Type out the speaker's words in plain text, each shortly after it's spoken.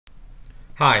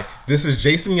Hi, this is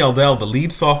Jason Yeldell, the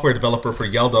lead software developer for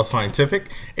Yeldell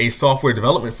Scientific, a software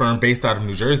development firm based out of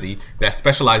New Jersey that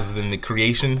specializes in the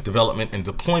creation, development, and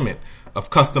deployment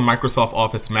of custom Microsoft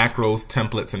Office macros,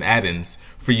 templates, and add-ins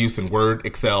for use in Word,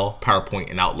 Excel, PowerPoint,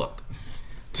 and Outlook.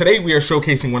 Today we are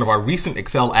showcasing one of our recent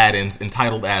Excel add-ins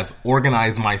entitled as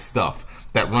Organize My Stuff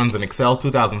that runs in Excel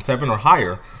 2007 or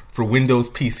higher for Windows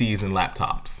PCs and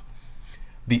laptops.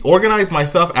 The Organize My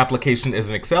Stuff application is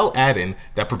an Excel add-in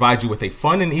that provides you with a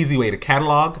fun and easy way to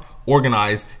catalog,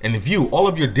 organize, and view all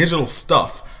of your digital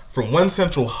stuff from one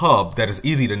central hub that is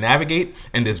easy to navigate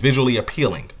and is visually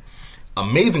appealing.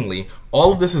 Amazingly,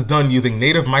 all of this is done using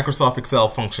native Microsoft Excel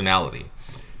functionality.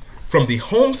 From the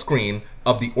home screen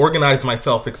of the Organize My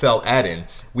Stuff Excel add-in,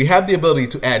 we have the ability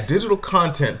to add digital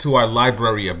content to our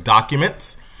library of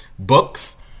documents,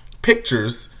 books,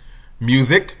 pictures,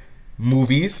 music,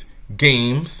 movies,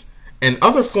 games, and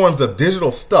other forms of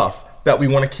digital stuff that we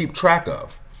want to keep track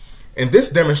of. In this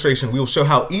demonstration, we will show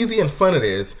how easy and fun it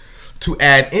is to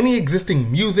add any existing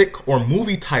music or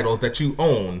movie titles that you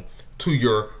own to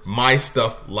your My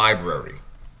Stuff library.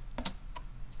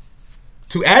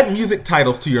 To add music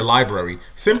titles to your library,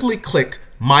 simply click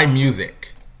My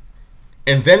Music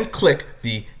and then click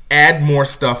the Add More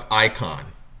Stuff icon.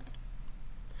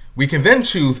 We can then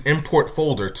choose Import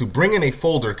Folder to bring in a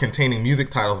folder containing music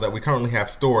titles that we currently have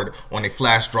stored on a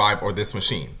flash drive or this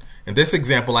machine. In this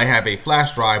example, I have a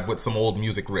flash drive with some old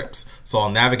music rips. So I'll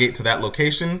navigate to that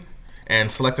location and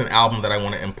select an album that I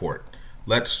want to import.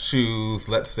 Let's choose,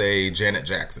 let's say, Janet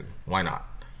Jackson. Why not?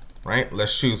 Right?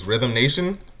 Let's choose Rhythm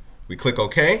Nation. We click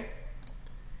OK.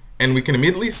 And we can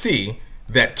immediately see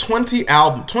that 20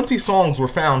 songs were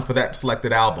found for that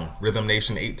selected album, Rhythm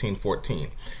Nation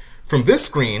 1814. From this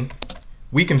screen,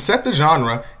 we can set the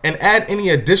genre and add any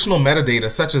additional metadata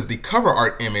such as the cover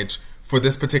art image for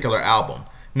this particular album.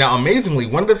 Now, amazingly,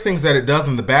 one of the things that it does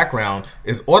in the background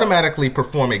is automatically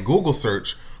perform a Google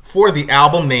search for the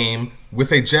album name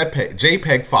with a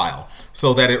JPEG file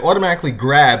so that it automatically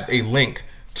grabs a link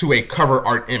to a cover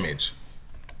art image.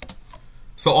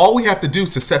 So all we have to do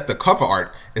to set the cover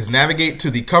art is navigate to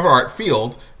the cover art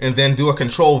field and then do a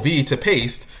Control V to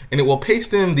paste, and it will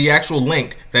paste in the actual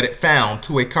link that it found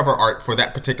to a cover art for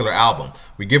that particular album.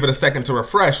 We give it a second to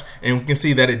refresh and we can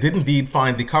see that it did indeed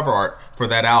find the cover art for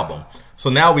that album.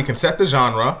 So now we can set the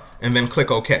genre and then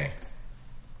click OK.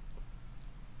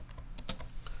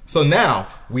 So now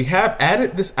we have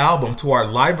added this album to our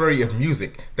library of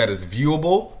music that is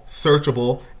viewable,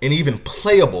 searchable, and even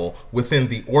playable within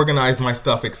the Organize My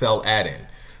Stuff Excel add-in.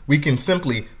 We can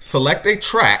simply select a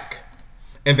track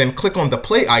and then click on the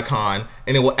play icon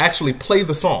and it will actually play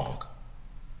the song.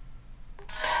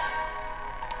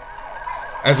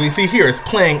 As we see here, it's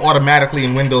playing automatically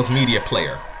in Windows Media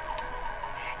Player.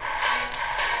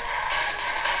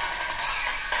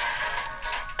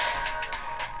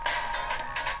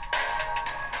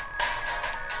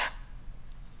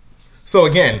 So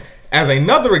again, as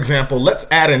another example, let's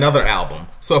add another album.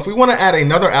 So if we want to add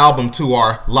another album to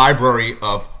our library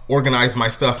of Organize My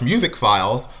Stuff music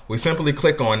files, we simply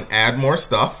click on Add More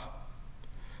Stuff,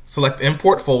 select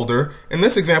Import Folder. In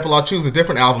this example, I'll choose a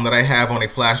different album that I have on a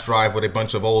flash drive with a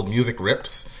bunch of old music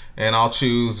rips, and I'll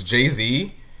choose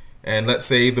Jay-Z, and let's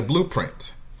say The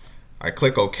Blueprint. I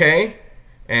click OK,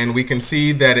 and we can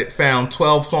see that it found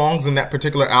 12 songs in that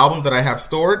particular album that I have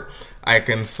stored. I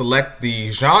can select the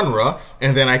genre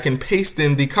and then I can paste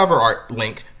in the cover art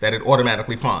link that it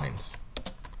automatically finds.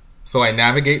 So I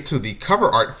navigate to the cover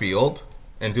art field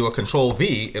and do a Control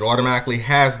V. It automatically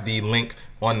has the link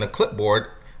on the clipboard.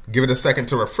 Give it a second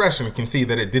to refresh and you can see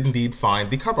that it did indeed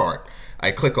find the cover art. I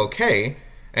click OK,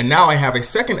 and now I have a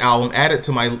second album added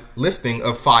to my listing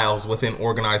of files within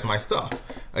Organize My Stuff.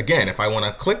 Again, if I want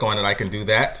to click on it, I can do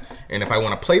that, and if I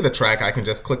want to play the track, I can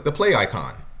just click the play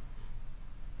icon.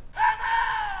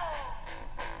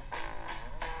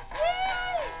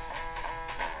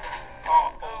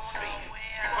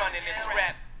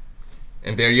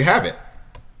 And there you have it.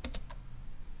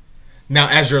 Now,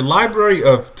 as your library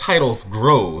of titles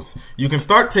grows, you can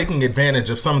start taking advantage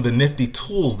of some of the nifty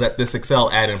tools that this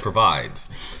Excel add-in provides,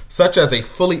 such as a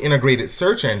fully integrated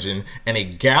search engine and a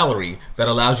gallery that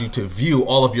allows you to view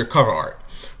all of your cover art.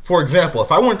 For example,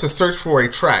 if I want to search for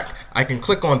a track, I can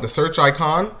click on the search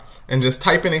icon and just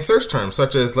type in a search term,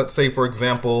 such as, let's say, for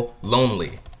example,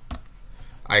 lonely.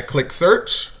 I click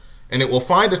search, and it will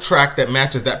find a track that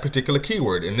matches that particular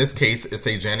keyword. In this case, it's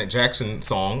a Janet Jackson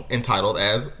song entitled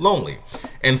as Lonely.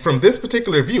 And from this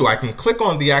particular view, I can click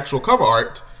on the actual cover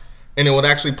art and it would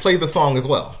actually play the song as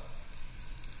well.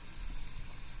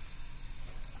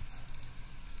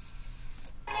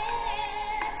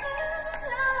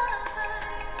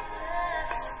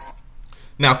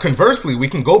 Now conversely, we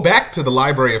can go back to the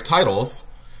library of titles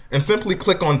and simply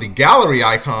click on the gallery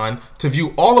icon to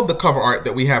view all of the cover art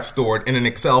that we have stored in an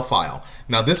Excel file.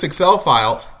 Now this Excel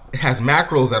file has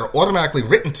macros that are automatically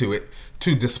written to it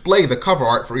to display the cover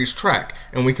art for each track,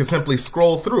 and we can simply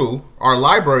scroll through our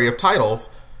library of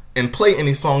titles and play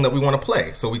any song that we want to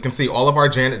play. So we can see all of our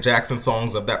Janet Jackson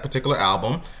songs of that particular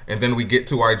album, and then we get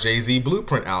to our Jay-Z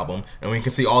Blueprint album, and we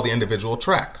can see all the individual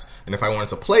tracks. And if I wanted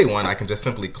to play one, I can just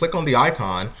simply click on the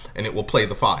icon and it will play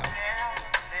the file.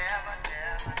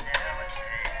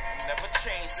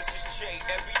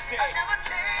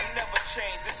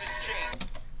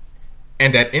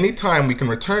 And at any time we can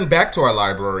return back to our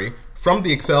library from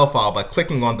the Excel file by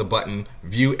clicking on the button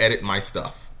View Edit My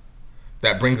Stuff.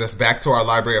 That brings us back to our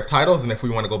library of titles, and if we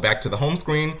want to go back to the home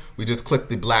screen, we just click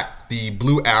the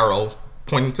blue arrow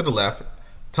pointing to the left,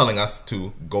 telling us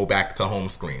to go back to home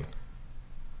screen.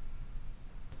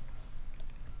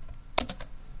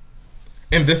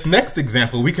 In this next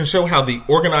example, we can show how the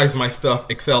Organize My Stuff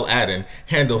Excel add-in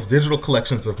handles digital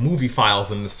collections of movie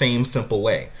files in the same simple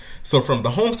way. So from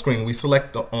the home screen, we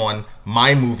select on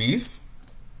My Movies,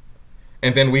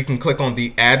 and then we can click on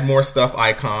the Add More Stuff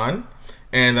icon,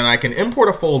 and then I can import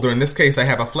a folder. In this case, I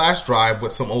have a flash drive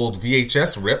with some old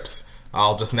VHS rips.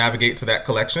 I'll just navigate to that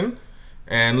collection.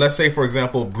 And let's say, for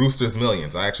example, Brewster's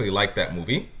Millions. I actually like that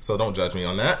movie, so don't judge me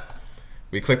on that.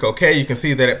 We click OK. You can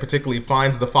see that it particularly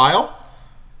finds the file.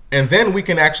 And then we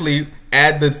can actually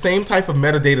add the same type of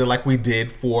metadata like we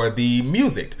did for the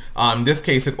music. In this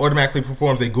case, it automatically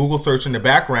performs a Google search in the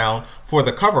background for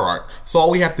the cover art. So all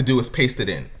we have to do is paste it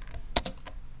in.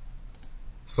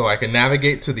 So I can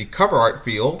navigate to the cover art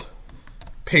field,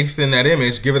 paste in that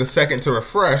image, give it a second to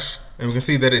refresh, and we can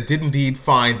see that it did indeed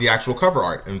find the actual cover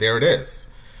art, and there it is.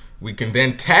 We can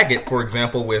then tag it, for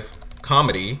example, with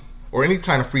comedy or any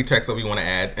kind of free text that we want to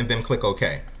add, and then click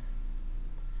OK.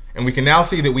 And we can now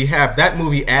see that we have that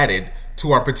movie added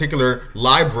to our particular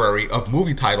library of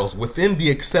movie titles within the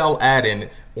Excel add-in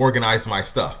Organize My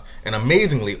Stuff. And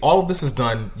amazingly, all of this is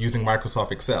done using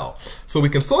Microsoft Excel. So we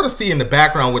can sort of see in the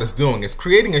background what it's doing. It's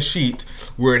creating a sheet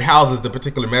where it houses the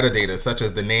particular metadata, such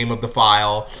as the name of the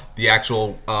file, the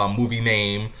actual movie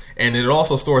name, and it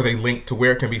also stores a link to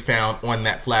where it can be found on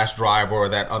that flash drive or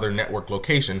that other network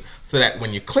location, so that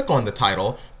when you click on the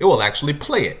title, it will actually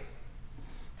play it.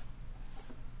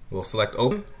 We'll select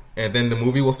Open, and then the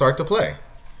movie will start to play.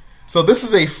 So this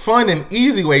is a fun and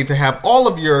easy way to have all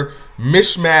of your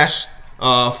mishmash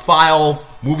files,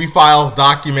 movie files,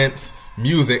 documents,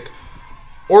 music,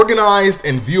 organized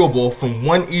and viewable from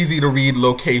one easy to read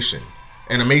location.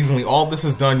 And amazingly, all this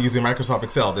is done using Microsoft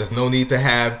Excel. There's no need to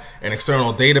have an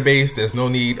external database. There's no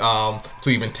need to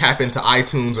even tap into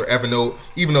iTunes or Evernote,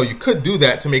 even though you could do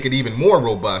that to make it even more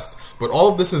robust. But all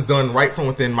of this is done right from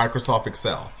within Microsoft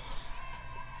Excel.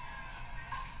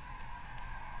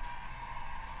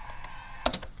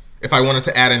 If I wanted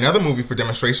to add another movie for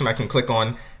demonstration, I can click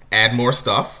on Add More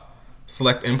Stuff,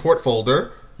 select Import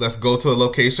Folder. Let's go to a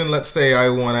location. Let's say I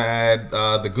want to add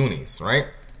The Goonies, right?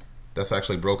 That's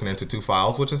actually broken into 2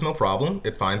 files, which is no problem.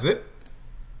 It finds it.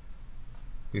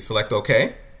 We select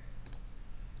OK.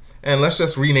 And let's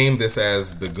just rename this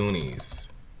as The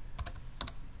Goonies.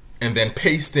 And then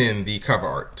paste in the cover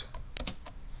art.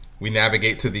 We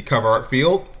navigate to the cover art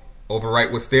field,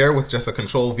 overwrite what's there with just a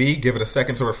Control V, give it a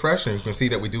second to refresh, and you can see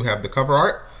that we do have the cover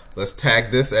art. Let's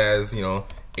tag this as,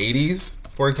 80s,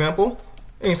 for example.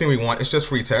 Anything we want, it's just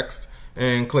free text.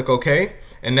 And click OK.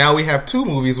 And now we have 2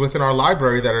 movies within our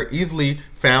library that are easily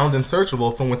found and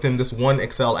searchable from within this one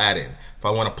Excel add-in. If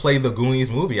I want to play the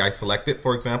Goonies movie, I select it,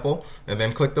 for example, and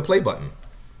then click the play button.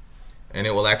 And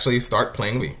it will actually start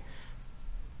playing me.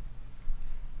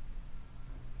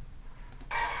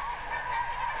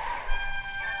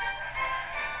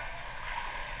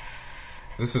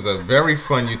 This is a very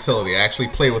fun utility. I actually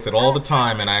play with it all the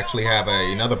time, and I actually have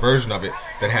another version of it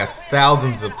that has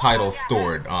thousands of titles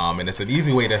stored. And it's an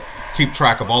easy way to keep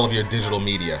track of all of your digital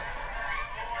media.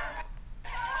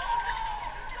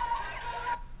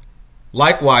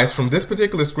 Likewise, from this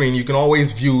particular screen, you can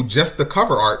always view just the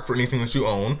cover art for anything that you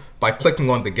own by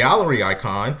clicking on the gallery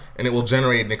icon, and it will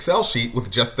generate an Excel sheet with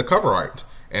just the cover art.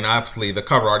 And obviously, the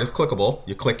cover art is clickable.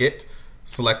 You click it,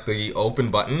 select the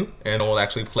open button, and it will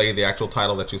actually play the actual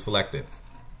title that you selected.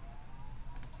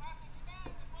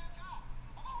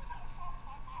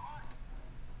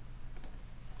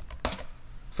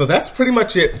 So that's pretty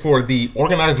much it for the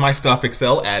Organize My Stuff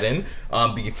Excel add-in.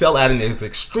 The Excel add-in is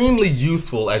extremely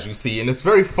useful, as you see, and it's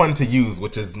very fun to use,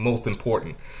 which is most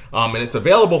important. And it's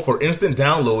available for instant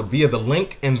download via the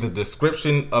link in the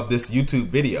description of this YouTube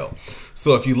video.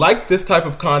 So if you like this type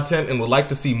of content and would like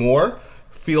to see more,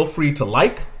 feel free to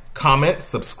like, comment,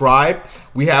 subscribe.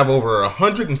 We have over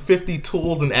 150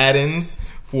 tools and add-ins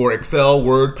for Excel,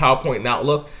 Word, PowerPoint, and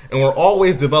Outlook, and we're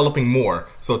always developing more.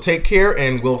 So take care,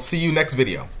 and we'll see you next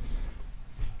video.